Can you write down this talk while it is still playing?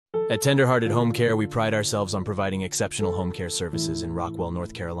At TenderHearted Home Care, we pride ourselves on providing exceptional home care services in Rockwell,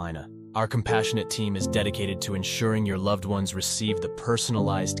 North Carolina. Our compassionate team is dedicated to ensuring your loved ones receive the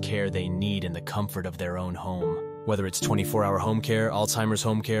personalized care they need in the comfort of their own home. Whether it's 24-hour home care, Alzheimer's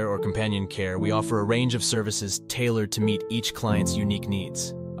home care, or companion care, we offer a range of services tailored to meet each client's unique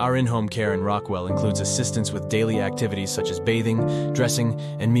needs. Our in-home care in Rockwell includes assistance with daily activities such as bathing, dressing,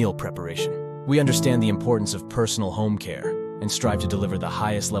 and meal preparation. We understand the importance of personal home care and strive to deliver the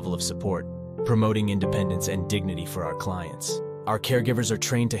highest level of support, promoting independence and dignity for our clients. Our caregivers are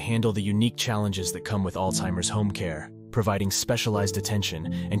trained to handle the unique challenges that come with Alzheimer's home care, providing specialized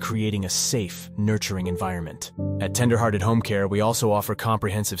attention and creating a safe, nurturing environment. At TenderHearted Home Care, we also offer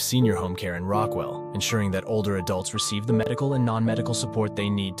comprehensive senior home care in Rockwell, ensuring that older adults receive the medical and non-medical support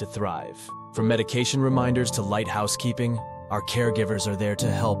they need to thrive. From medication reminders to light housekeeping, our caregivers are there to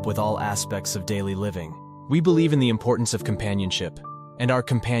help with all aspects of daily living. We believe in the importance of companionship, and our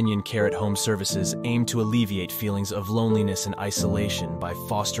companion care at home services aim to alleviate feelings of loneliness and isolation by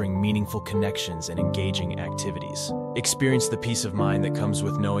fostering meaningful connections and engaging activities. Experience the peace of mind that comes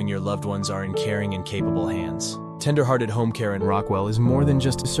with knowing your loved ones are in caring and capable hands. TenderHearted Home Care in Rockwell is more than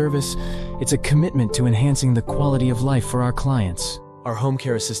just a service, it's a commitment to enhancing the quality of life for our clients. Our home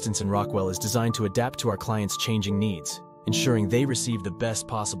care assistance in Rockwell is designed to adapt to our clients' changing needs, ensuring they receive the best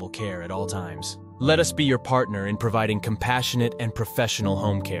possible care at all times. Let us be your partner in providing compassionate and professional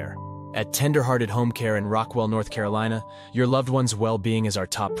home care. At TenderHearted Home Care in Rockwell, North Carolina, your loved one's well-being is our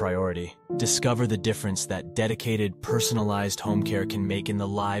top priority. Discover the difference that dedicated, personalized home care can make in the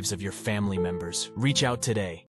lives of your family members. Reach out today.